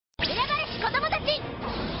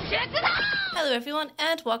Hello everyone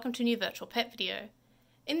and welcome to a new virtual pet video.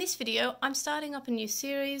 In this video I'm starting up a new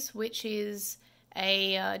series which is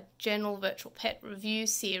a general virtual pet review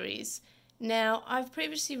series. Now I've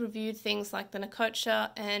previously reviewed things like the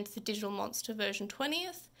Nekotcha and the Digital Monster version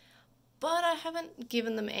 20th, but I haven't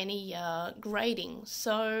given them any grading,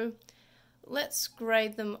 so let's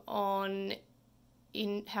grade them on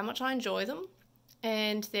in how much I enjoy them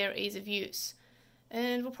and their ease of use.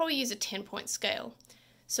 And we'll probably use a 10-point scale.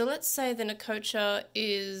 So let's say the Nekotcha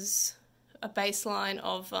is a baseline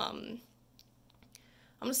of, I'm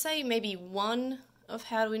going to say maybe 1 of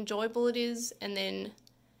how enjoyable it is, and then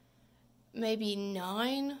maybe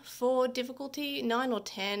 9 for difficulty, 9 or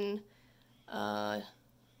 10 on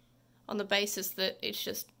the basis that it's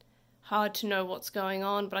just hard to know what's going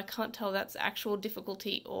on, but I can't tell that's actual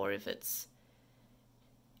difficulty or if it's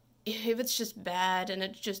just bad and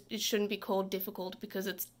it shouldn't be called difficult because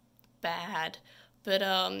it's bad. But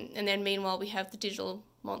and then meanwhile we have the Digital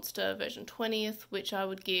Monster version 20th, which I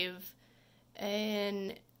would give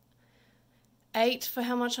an 8 for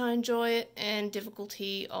how much I enjoy it, and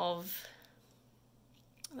difficulty of,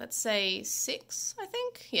 let's say 6, I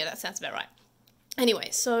think? Yeah, that sounds about right. Anyway,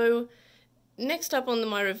 so next up on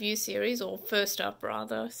my review series, or first up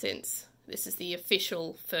rather, since this is the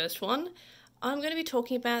official first one, I'm going to be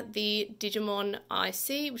talking about the Digimon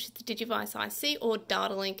IC, which is the Digivice IC, or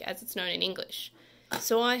Data Link as it's known in English.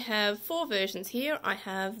 So I have 4 versions here. I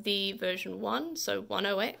have the version 1, so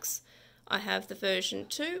 10X. I have the version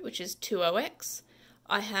 2, which is 20X.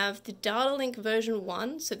 I have the Data Link version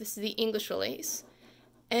 1, so this is the English release.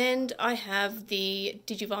 And I have the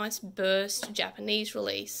Digivice Burst Japanese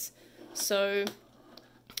release. So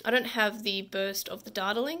I don't have the Burst of the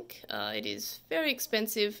Data Link. It is very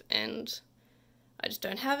expensive and I just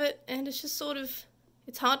don't have it, and it's just sort of,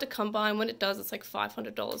 it's hard to come by, and when it does it's like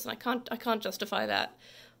 $500 and I can't justify that.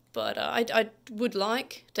 But I would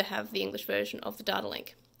like to have the English version of the Data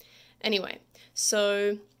Link. Anyway,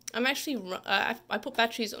 so I'm actually, I put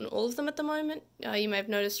batteries on all of them at the moment. You may have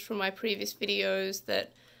noticed from my previous videos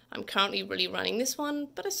that I'm currently really running this one,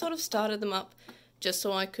 but I sort of started them up just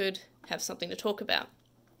so I could have something to talk about.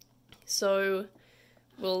 So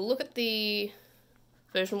we'll look at the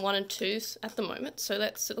version 1 and 2 at the moment, so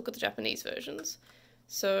let's look at the Japanese versions.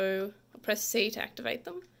 So I'll press C to activate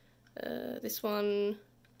them. This one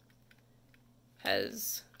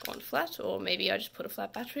has gone flat, or maybe I just put a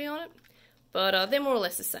flat battery on it, but they're more or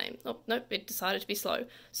less the same. Oh, nope, it decided to be slow.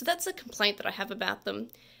 So that's a complaint that I have about them,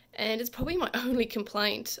 and it's probably my only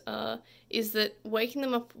complaint, is that waking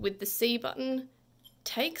them up with the C button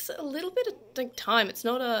takes a little bit of time. It's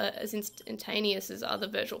not as instantaneous as other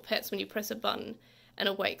virtual pets when you press a button and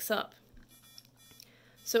it wakes up.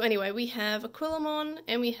 So anyway, we have Aquilamon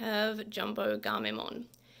and we have Jumbo Gamemon.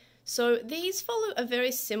 So these follow a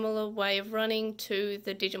very similar way of running to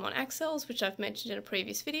the Digimon Accels, which I've mentioned in a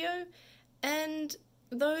previous video, and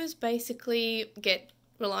those basically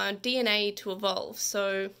rely on DNA to evolve.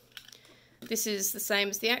 So this is the same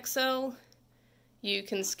as the Accel. You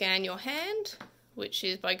can scan your hand, which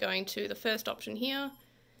is by going to the first option here,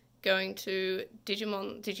 going to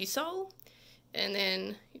Digimon Digisoul, and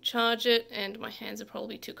then you charge it, and my hands are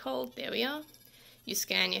probably too cold, there we are. You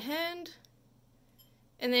scan your hand,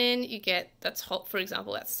 and then you get, for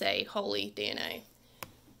example, that's say holy DNA.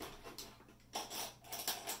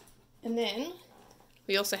 And then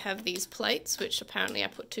we also have these plates, which apparently I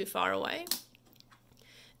put too far away.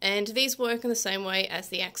 And these work in the same way as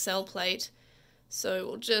the Accel plate. So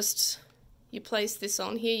we'll just, you place this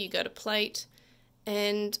on here, you go to plate,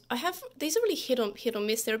 and these are really hit or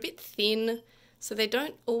miss. They're a bit thin, so they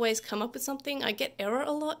don't always come up with something. I get error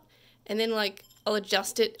a lot, and then like I'll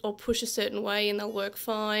adjust it or push a certain way and they'll work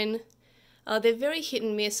fine. They're very hit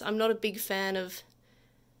and miss. I'm not a big fan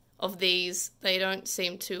of these. They don't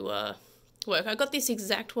seem to work. I got this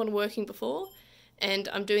exact one working before, and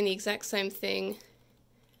I'm doing the exact same thing,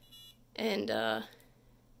 and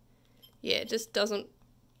yeah, it just doesn't.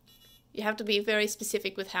 You have to be very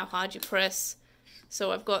specific with how hard you press.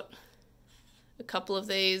 So I've got a couple of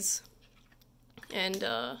these, and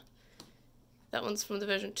that one's from the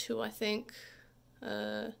version 2, I think.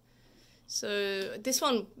 So this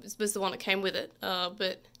one was the one that came with it,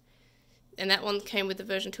 and that one came with the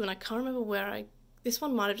version 2, and I can't remember this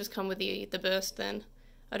one might have just come with the burst then.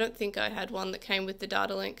 I don't think I had one that came with the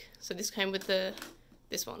Data Link, so this came with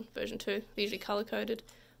this one, version 2, they're usually color-coded.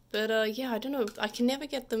 But yeah, I don't know, I can never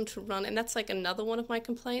get them to run, and that's like another one of my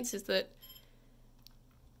complaints, is that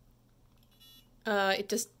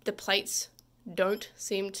the plates don't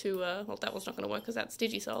seem to, well, that one's not going to work because that's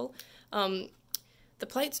Digisoul. The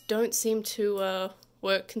plates don't seem to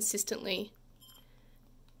work consistently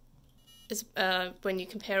when you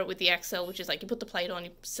compare it with the XL, which is like you put the plate on,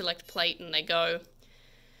 you select plate, and they go.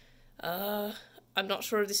 I'm not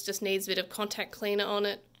sure if this just needs a bit of contact cleaner on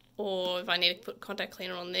it, or if I need to put contact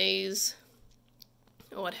cleaner on these,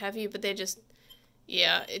 or what have you, but they're just,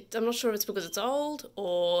 yeah, I'm not sure if it's because it's old,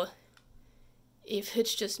 or if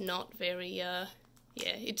it's just not very, yeah,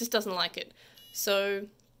 it just doesn't like it. So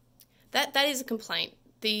that is a complaint.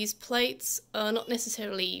 These plates are not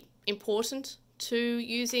necessarily important to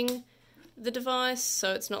using the device,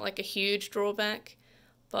 so it's not like a huge drawback,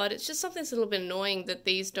 but it's just something that's a little bit annoying that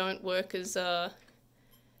these don't work as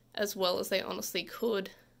well as they honestly could.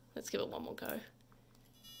 Let's give it one more go.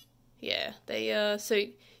 Yeah, they so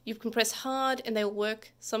you can press hard and they'll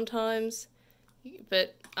work sometimes,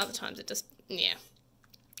 but other times it just, yeah.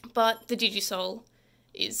 But the Digisol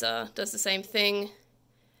is does the same thing,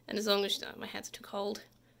 and as long as my hands are too cold,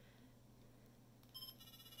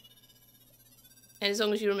 and as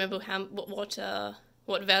long as you remember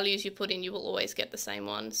what values you put in, you will always get the same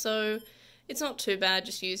one. So it's not too bad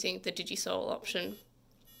just using the Digisol option.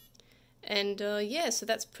 And yeah, so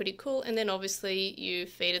that's pretty cool. And then obviously you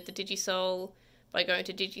feed it the Digisol by going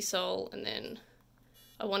to Digisol, and then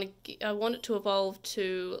I want it to evolve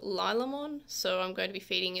to Lilamon, so I'm going to be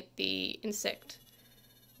feeding it the insect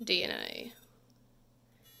DNA.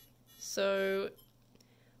 So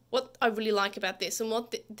what I really like about this, and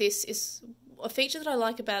what this is, a feature that I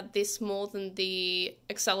like about this more than the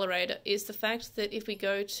accelerator, is the fact that if we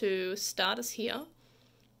go to status here,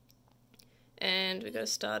 and we go to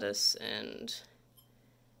status, and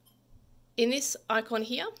in this icon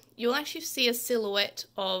here, you'll actually see a silhouette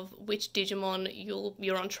of which Digimon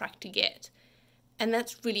you're on track to get. And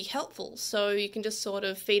that's really helpful. So you can just sort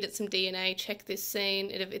of feed it some DNA, check this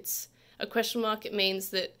scene, and if it's a question mark, it means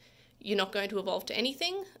that you're not going to evolve to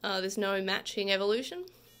anything. There's no matching evolution.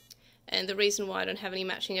 And the reason why I don't have any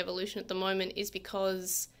matching evolution at the moment is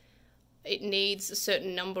because it needs a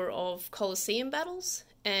certain number of Colosseum battles,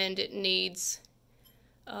 and it needs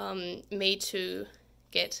me to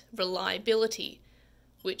get reliability,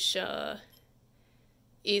 which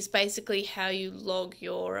is basically how you log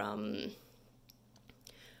your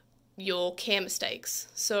care mistakes.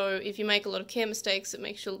 So if you make a lot of care mistakes, it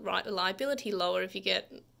makes your reliability lower. If you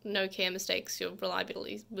get no care mistakes, your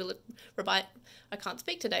reliability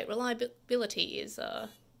reliability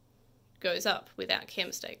goes up without care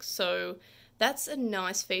mistakes. So that's a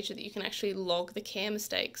nice feature, that you can actually log the care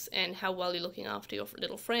mistakes and how well you're looking after your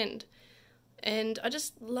little friend. And I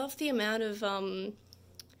just love the amount of the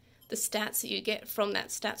stats that you get from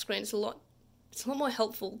that stat screen. It's a lot more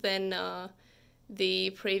helpful than the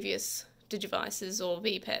previous Digivices or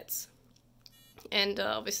V-Pets. And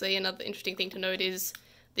obviously another interesting thing to note is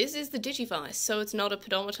this is the Digivice, so it's not a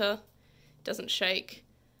pedometer, it doesn't shake,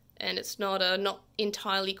 and it's not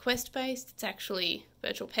entirely quest-based, it's actually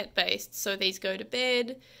virtual pet-based. So these go to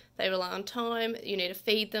bed, they rely on time, you need to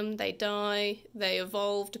feed them, they die, they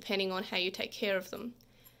evolve depending on how you take care of them.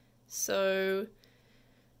 So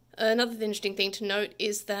another interesting thing to note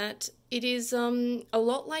is that it is a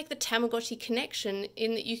lot like the Tamagotchi connection,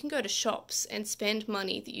 in that you can go to shops and spend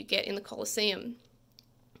money that you get in the Colosseum.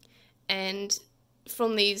 And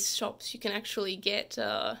from these shops you can actually get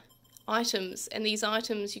items, and these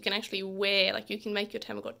items you can actually wear, like you can make your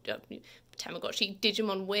Tamagotchi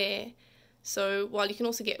Digimon wear. So while you can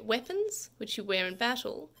also get weapons, which you wear in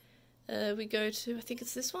battle, we go to, I think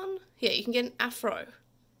it's this one? Yeah, you can get an afro.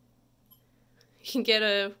 You can get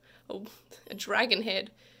a dragon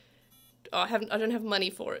head. Oh, I don't have money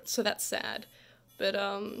for it, so that's sad. But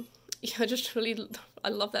yeah, I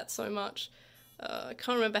love that so much. I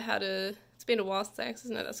can't remember how to. It's been a while since I accessed.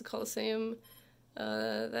 No, that's a Colosseum.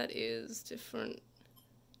 That is different.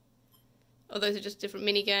 Oh, those are just different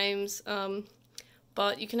mini games.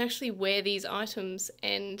 But you can actually wear these items,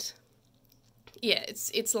 and yeah,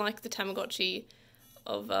 it's like the Tamagotchi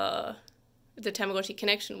of the Tamagotchi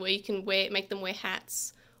connection, where you can make them wear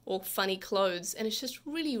hats or funny clothes, and it's just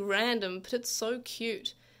really random, but it's so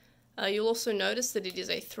cute. You'll also notice that it is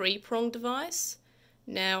a 3-prong device.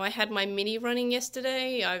 Now, I had my mini running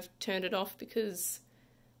yesterday. I've turned it off because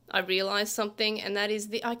I realised something, and that is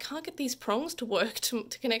I can't get these prongs to work to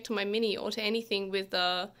connect to my mini or to anything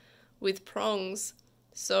with prongs.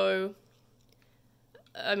 So,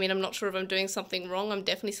 I mean, I'm not sure if I'm doing something wrong. I'm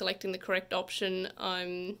definitely selecting the correct option.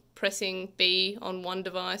 I'm pressing B on one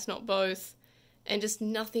device, not both, and just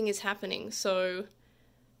nothing is happening. So,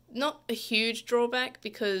 not a huge drawback,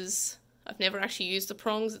 because I've never actually used the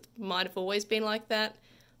prongs. It might have always been like that.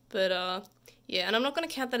 But, yeah, and I'm not going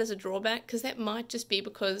to count that as a drawback, because that might just be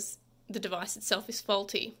because the device itself is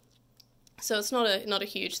faulty. So it's not a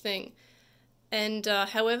huge thing. And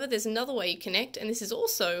however, there's another way you connect, and this is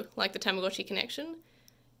also like the Tamagotchi connection,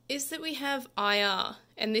 is that we have IR,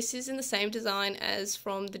 and this is in the same design as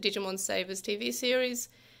from the Digimon Savers TV series,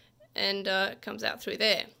 and it comes out through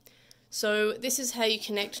there. So this is how you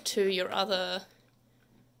connect to your other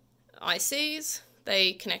ICs.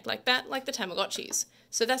 They connect like that, like the Tamagotchis.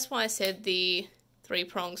 So that's why I said the 3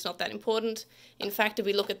 prongs not that important. In fact, if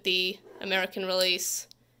we look at the American release,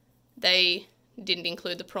 they didn't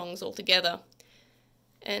include the prongs altogether.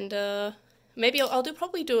 And maybe I'll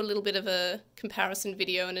probably do a little bit of a comparison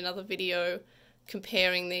video and another video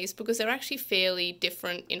comparing these, because they're actually fairly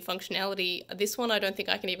different in functionality. This one I don't think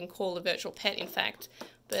I can even call a virtual pet, in fact,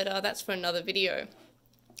 but that's for another video.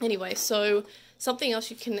 Anyway, so something else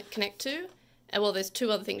you can connect to, well, there's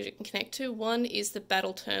 2 other things you can connect to. One is the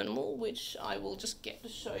battle terminal, which I will just get to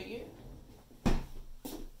show you.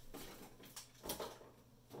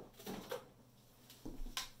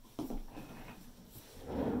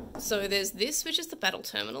 So there's this, which is the battle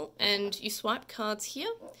terminal, and you swipe cards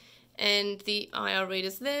here, and the IR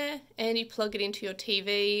reader's there, and you plug it into your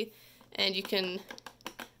TV, and you can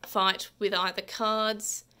fight with either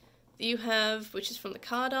cards that you have, which is from the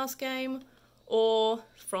Cardass game, or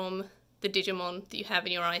from the Digimon that you have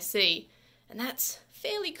in your IC. And that's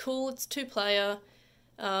fairly cool. It's 2-player.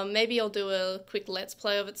 Maybe I'll do a quick Let's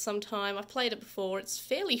Play of it sometime. I've played it before. It's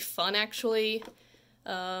fairly fun, actually.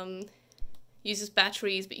 Uses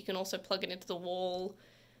batteries, but you can also plug it into the wall.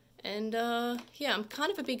 And yeah, I'm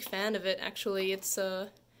kind of a big fan of it, actually. It's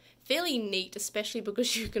fairly neat, especially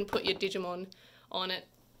because you can put your Digimon on it.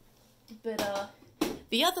 But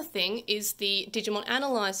the other thing is the Digimon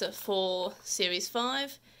Analyzer for Series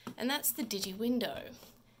 5, and that's the Digi-Window.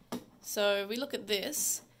 So we look at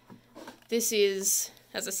this. This is,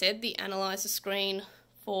 as I said, the analyzer screen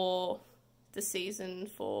for the season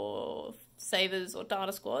for Savers or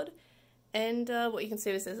Data Squad. And what you can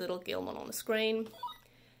see is there's a little Guilmon on the screen.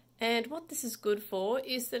 And what this is good for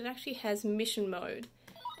is that it actually has mission mode.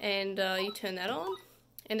 And you turn that on,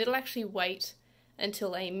 and it'll actually wait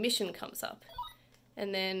until a mission comes up.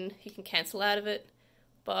 And then you can cancel out of it.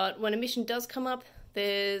 But when a mission does come up,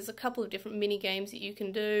 there's a couple of different mini games that you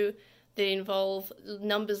can do that involve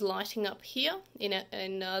numbers lighting up here in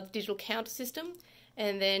the digital counter system,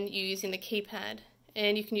 and then you using the keypad.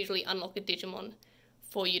 And you can usually unlock a Digimon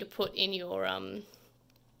for you to put in your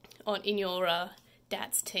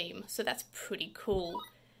DATS team. So that's pretty cool.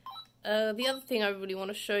 The other thing I really want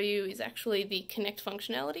to show you is actually the connect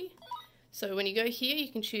functionality. So when you go here, you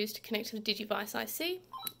can choose to connect to the Digivice IC,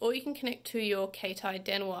 or you can connect to your Keitai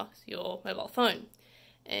Denwa, your mobile phone.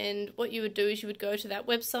 And what you would do is you would go to that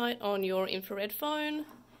website on your infrared phone,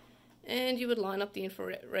 and you would line up the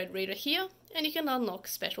infrared reader here, and you can unlock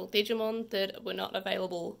special Digimon that were not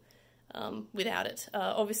available without it.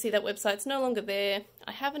 Obviously that website's no longer there.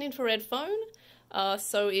 I have an infrared phone,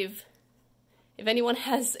 so if anyone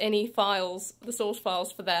has any files, the source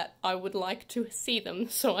files for that, I would like to see them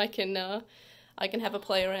so I can have a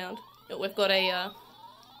play around. But we've got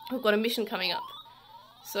a mission coming up,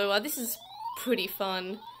 so this is pretty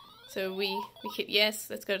fun. So we hit yes.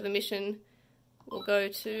 Let's go to the mission. We'll go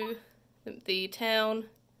to the town,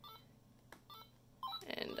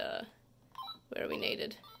 and where are we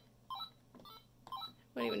needed?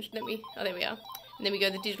 Won't even let me. Oh, there we are. And then we go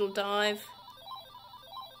to the digital dive.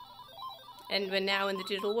 And we're now in the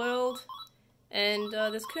digital world, and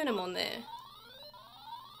there's Kunamon there.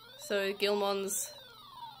 So Guilmon's...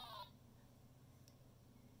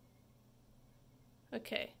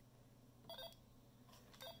 Okay.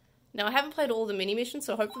 Now I haven't played all the mini missions,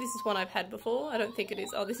 so hopefully this is one I've had before. I don't think it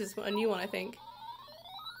is. Oh, this is a new one, I think.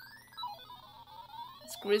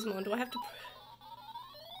 It's Grismon. Do I have to...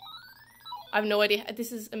 I have no idea.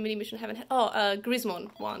 This is a mini mission I haven't had. Oh,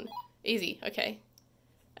 Grismon 1. Easy. Okay.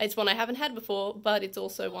 It's one I haven't had before, but it's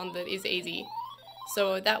also one that is easy.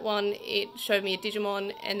 So that one, it showed me a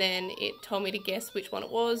Digimon, and then it told me to guess which one it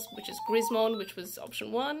was, which is Grismon, which was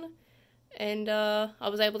option 1. And I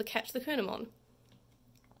was able to catch the Kunamon.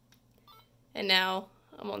 And now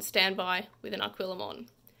I'm on standby with an Aquilamon.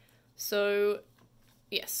 So,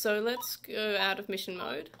 yes, so let's go out of mission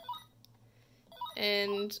mode.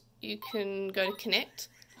 And you can go to connect.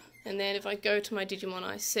 And then if I go to my Digimon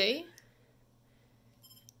IC,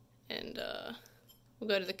 and we'll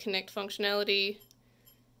go to the connect functionality.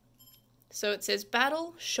 So it says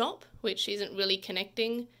battle, shop, which isn't really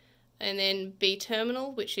connecting, and then B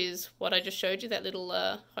terminal, which is what I just showed you, that little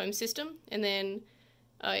home system, and then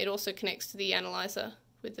it also connects to the analyzer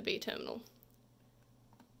with the B terminal.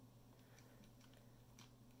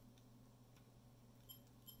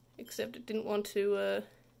 Except it didn't want to...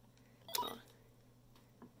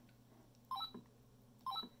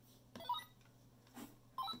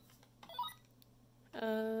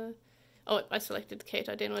 Oh, I selected the Kate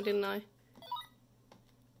Dino, didn't I?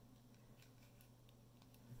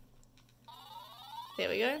 There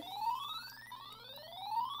we go.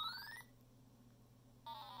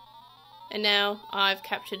 And now I've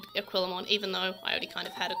captured Aquilamon, even though I already kind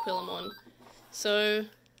of had Aquilamon. So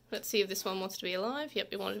let's see if this one wants to be alive. Yep,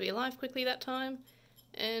 it wanted to be alive quickly that time.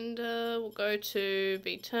 And we'll go to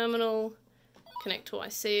B terminal, connect to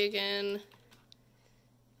IC again,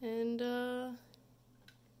 and there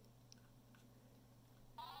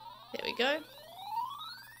we go.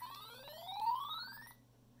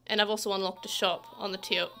 And I've also unlocked a shop on the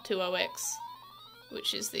 2OX,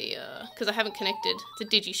 which is the, because I haven't connected, it's a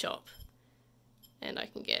Digi shop. And I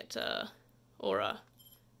can get Aura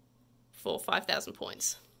for 5,000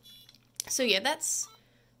 points. So yeah, that's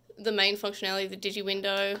the main functionality of the Digi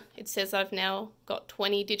window. It says I've now got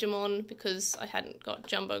 20 Digimon because I hadn't got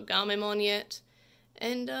Jumbo Gamemon yet.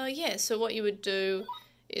 And yeah, so what you would do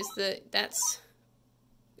is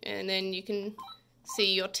and then you can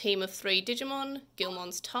see your team of 3 Digimon.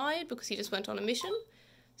 Gilmon's tied because he just went on a mission.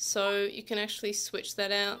 So you can actually switch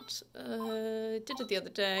that out. I did it the other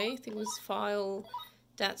day. I think it was file,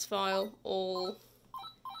 DATS file, all.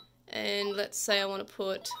 And let's say I want to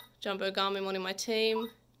put Jumbo Gamemon in my team.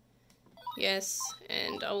 Yes,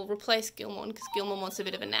 and I will replace Gilmon because Gilmon wants a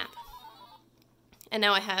bit of a nap. And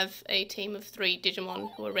now I have a team of 3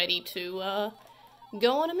 Digimon who are ready to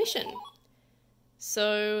go on a mission.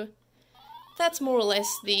 So that's more or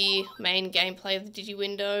less the main gameplay of the Digi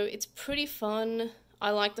window. It's pretty fun.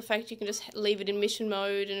 I like the fact you can just leave it in mission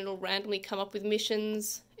mode and it'll randomly come up with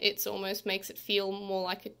missions. It almost makes it feel more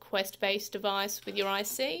like a quest-based device with your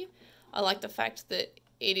IC. I like the fact that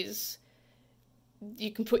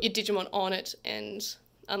you can put your Digimon on it and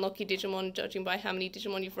unlock your Digimon judging by how many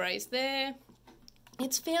Digimon you've raised there.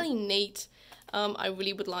 It's fairly neat. I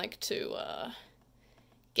really would like to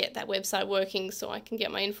get that website working so I can get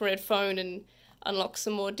my infrared phone and unlock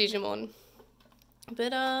some more Digimon.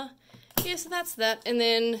 But yeah, so that's that. And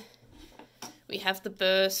then we have the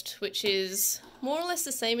burst, which is more or less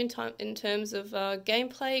the same in terms of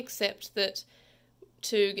gameplay, except that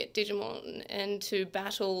to get Digimon and to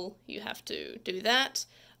battle, you have to do that,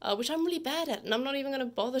 which I'm really bad at, and I'm not even going to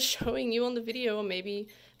bother showing you on the video, or maybe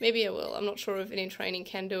I will. I'm not sure if any training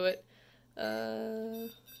can do it. Can't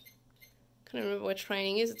remember where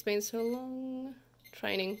training is. It's been so long.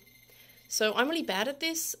 Training. So I'm really bad at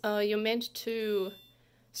this. You're meant to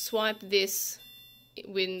swipe this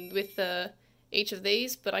with each of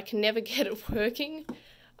these, but I can never get it working.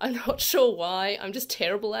 I'm not sure why. I'm just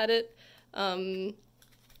terrible at it.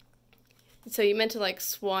 So you're meant to like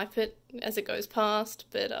swipe it as it goes past,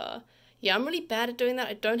 but yeah, I'm really bad at doing that.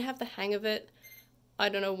 I don't have the hang of it. I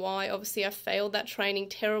don't know why. Obviously I failed that training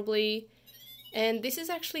terribly, and this is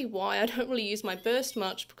actually why I don't really use my burst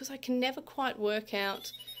much, because I can never quite work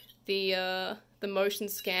out the motion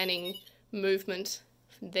scanning movement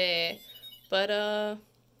there. But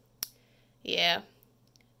yeah,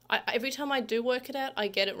 every time I do work it out, I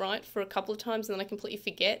get it right for a couple of times, and then I completely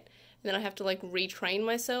forget, and then I have to like retrain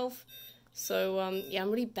myself. So yeah, I'm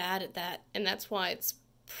really bad at that, and that's why it's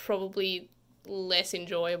probably less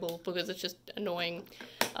enjoyable, because it's just annoying.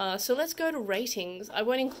 So let's go to ratings. I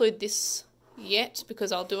won't include this yet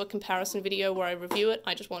because I'll do a comparison video where I review it.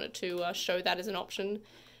 I just wanted to show that as an option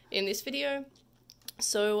in this video.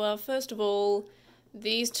 So first of all,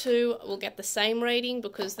 these two will get the same rating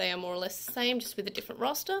because they are more or less the same, just with a different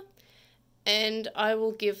roster. And I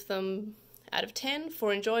will give them out of 10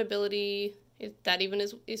 for enjoyability. Is that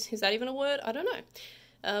even a word? I don't know.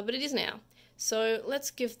 But it is now. So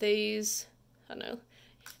let's give these, I don't know,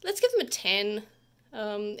 let's give them a 10.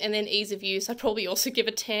 And then ease of use, I'd probably also give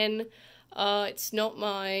a 10. It's not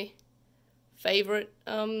my favourite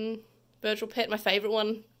virtual pet. My favourite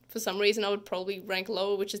one, for some reason, I would probably rank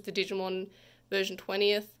lower, which is the Digimon version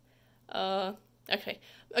 20th. Okay,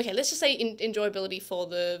 let's just say enjoyability for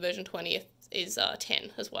the version 20th is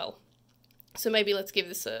 10 as well. So maybe let's give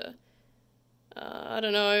this a, I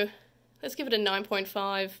don't know, let's give it a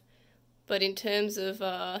 9.5. But in terms of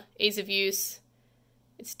ease of use,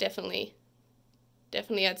 it's definitely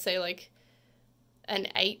I'd say like an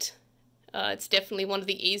 8. It's definitely one of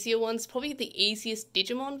the easier ones, probably the easiest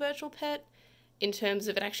Digimon virtual pet in terms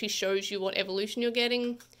of it actually shows you what evolution you're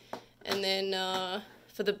getting. And then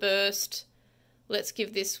for the burst, let's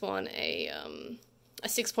give this one a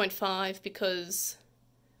 6.5 because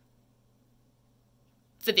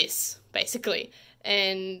for this, basically.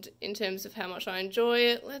 And in terms of how much I enjoy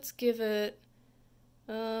it, let's give it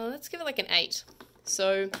like an 8.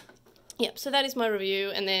 So, yeah, so that is my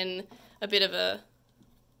review, and then a bit of a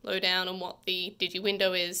lowdown on what the Digi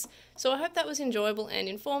window is. So I hope that was enjoyable and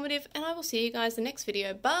informative, and I will see you guys in the next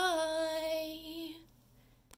video. Bye!